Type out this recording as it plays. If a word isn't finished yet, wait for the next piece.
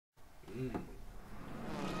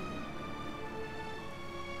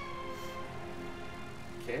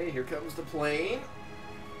Okay, here comes the plane.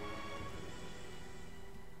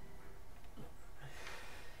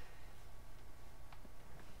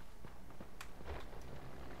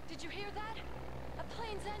 Did you hear that? A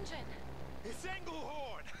plane's engine. It's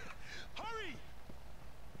Engelhorn! Hurry!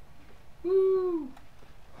 Woo!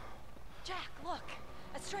 Jack, look.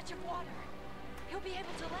 A stretch of water. He'll be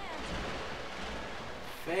able to land.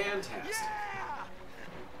 Fantastic. Yeah!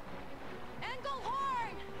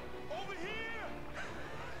 Engelhorn! Over here!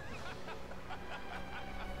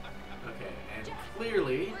 Okay, and Jack,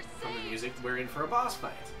 clearly, we're from the safe. music, we're in for a boss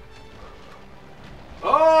fight.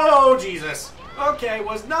 Oh, Jesus! Okay,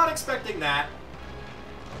 was not expecting that.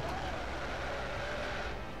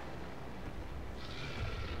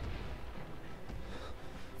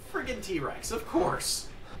 Friggin' T-Rex, of course.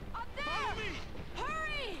 Up there! Follow me!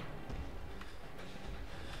 Hurry!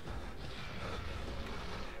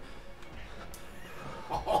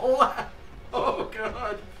 Oh, oh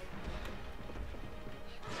God.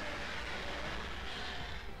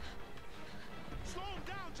 Slow him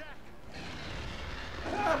down, Jack!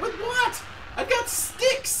 With what? I've got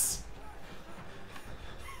sticks!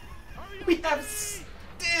 Hurry up! We have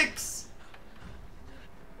sticks!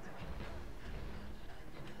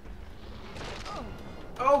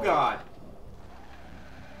 Oh God.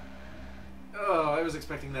 Oh, I was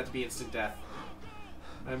expecting that to be instant death.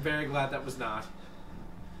 I'm very glad that was not.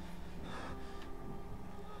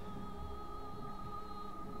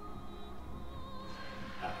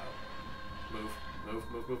 Uh-oh. Move, move,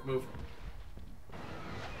 move, move, move.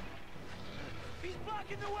 He's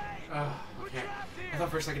blocking the way! Oh, We're okay. trapped I here!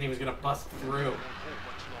 thought for a second he was gonna bust through. Won't hold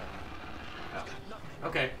much longer. Oh. Got nothing.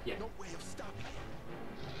 Okay, yeah. No way of stopping him.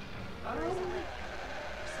 There's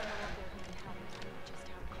someone up there who can help. I know just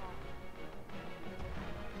how to call.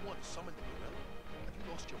 You want to summon the gorilla? Have you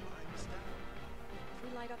lost your mind, mister? If we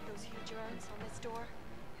light up those huge urns on this door,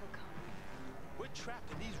 he'll come. We're trapped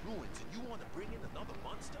in these ruins and you want to bring in another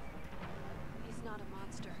monster? He's not a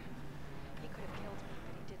monster. He could have killed me,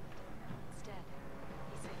 but he didn't. Instead,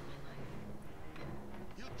 he saved my life.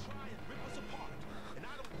 He'll try and rip us apart, and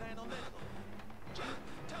I don't plan on letting him. Jack,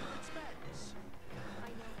 tell him it's madness. I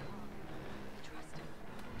know Kong. I trust him.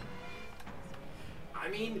 I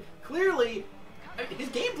mean, clearly, his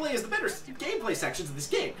gameplay is the better gameplay sections of this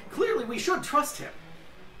game. Clearly, we should trust him.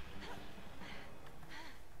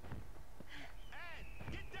 Ed,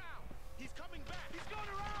 get down! He's coming back! He's going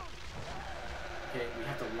around! Okay, we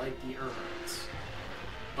have to light the urns.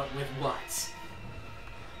 But with what?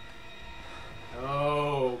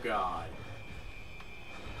 Oh, God.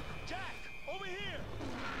 Jack, over here!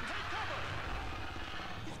 Take cover!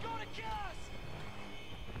 He's going to kill us!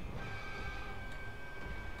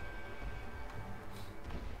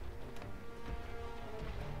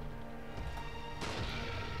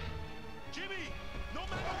 Jimmy, no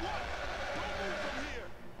matter what, don't move from here!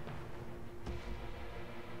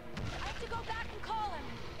 I have to go back and call him.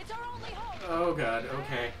 It's our only hope. Oh, God,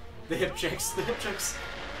 okay. The hip checks, the hip checks.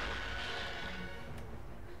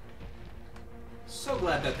 So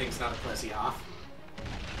glad that thing's not a Plessy off.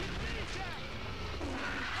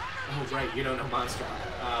 Oh, right, you don't know Monster. Kill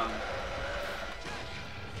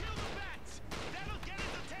the bats! That'll get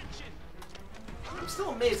his attention! I'm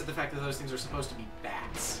still amazed at the fact that those things are supposed to be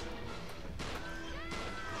bats.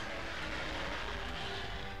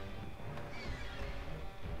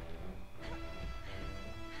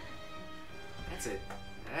 That's it.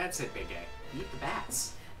 That's it, Big A. Eat the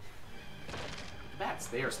bats. The bats,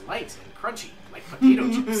 they are light and crunchy, like potato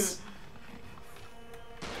chips.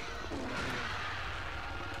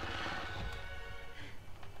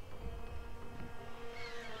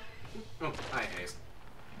 Oh, hi, Hayes.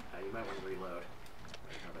 You might want to reload.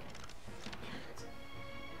 Wait, how about-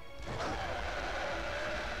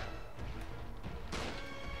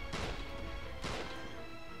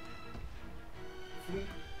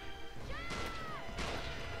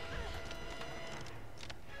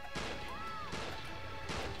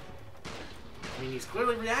 I mean, he's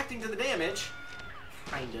clearly reacting to the damage.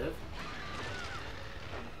 Kind of.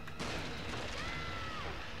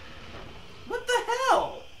 What the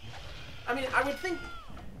hell? I mean, I would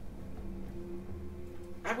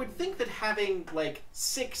think that having, like,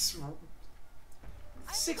 six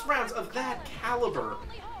rounds of that caliber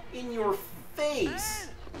in your face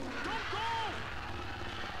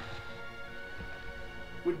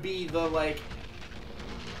would be the, like...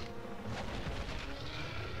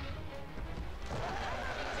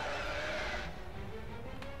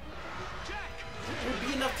 would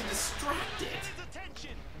be enough to distract it. His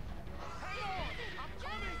attention! Hang on! I'm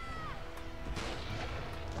coming!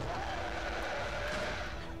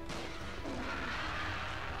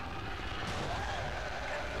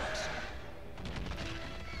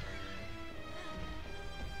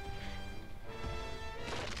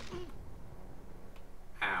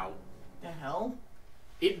 hell?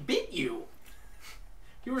 It bit you.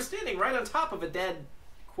 You were standing right on top of a dead,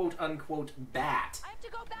 quote-unquote, bat. I have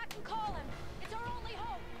to go back and call him. It's our only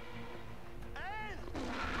hope.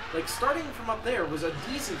 Like, starting from up there was a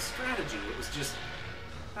decent strategy. It was just...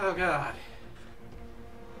 Oh, God.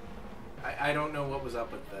 I don't know what was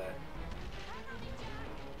up with the...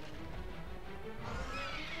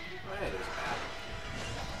 Oh, hey, there's a bat.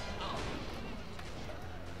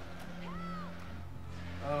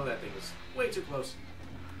 Oh, that thing was way too close.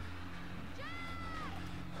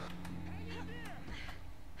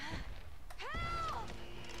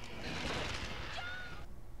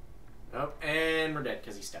 Oh, and we're dead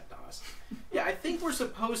because he stepped on us. Yeah, I think we're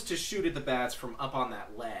supposed to shoot at the bats from up on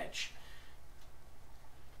that ledge.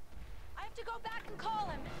 I have to go back and call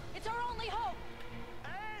him. It's our only hope.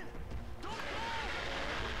 Don't go!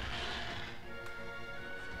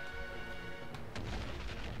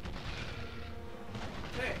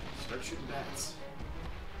 Okay, start shooting bats.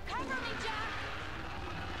 Cover me, Jack.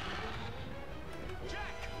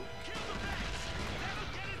 Jack, kill the bats!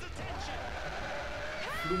 That'll get his attention!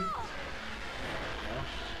 Help!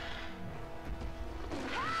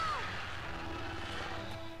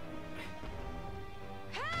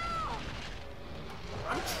 Help!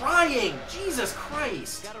 I'm trying! Jesus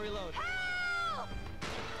Christ! Gotta reload. Help!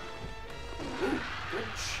 Ooh,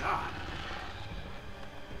 good shot.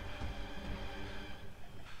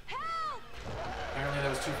 Help! Apparently that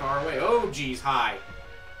was too far away. Oh, geez, hi.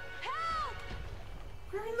 Help!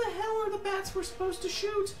 Where in the hell are the bats we're supposed to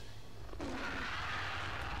shoot?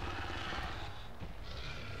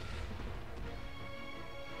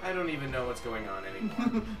 I don't even know what's going on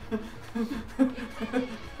anymore.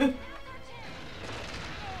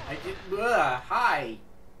 I did. Hi.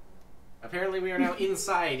 Apparently we are now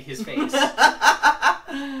inside his face.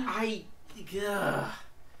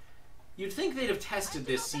 You'd think they'd have tested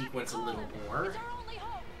this sequence a little more. It's our only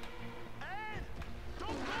hope. Don't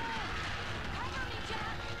go! Cover me,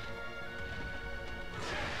 Jack.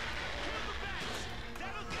 Kill the bats!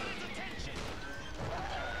 That'll get his attention!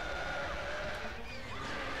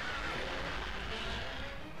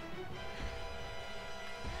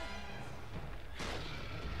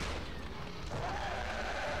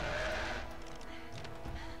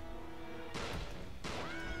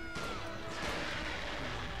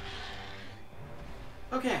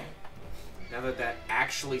 Okay. Now that that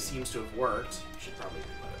actually seems to have worked, we should probably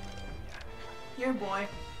reload it. Yeah. Here, boy.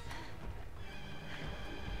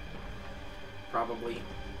 Probably.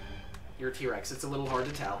 You're a T-Rex. It's a little hard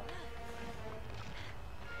to tell.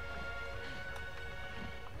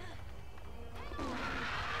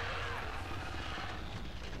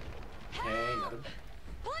 Okay, another.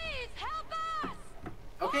 Please help us!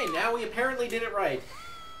 Okay, now we apparently did it right.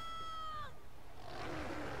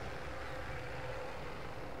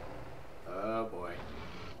 Oh boy.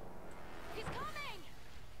 He's coming!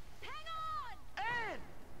 Hang on! Ann!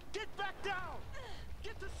 Get back down!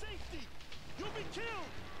 Get to safety! You'll be killed!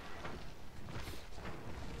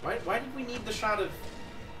 Why did we need the shot of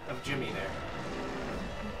Jimmy there?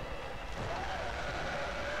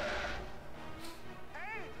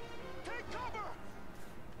 Ann! Take cover!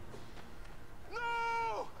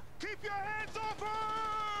 No! Keep your hands off her!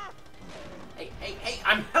 Hey,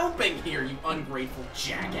 I'm helping here, you ungrateful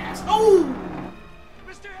jackass. Oh!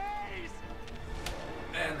 Mr. Hayes!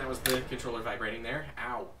 And that was the controller vibrating there.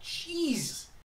 Ow. Jeez!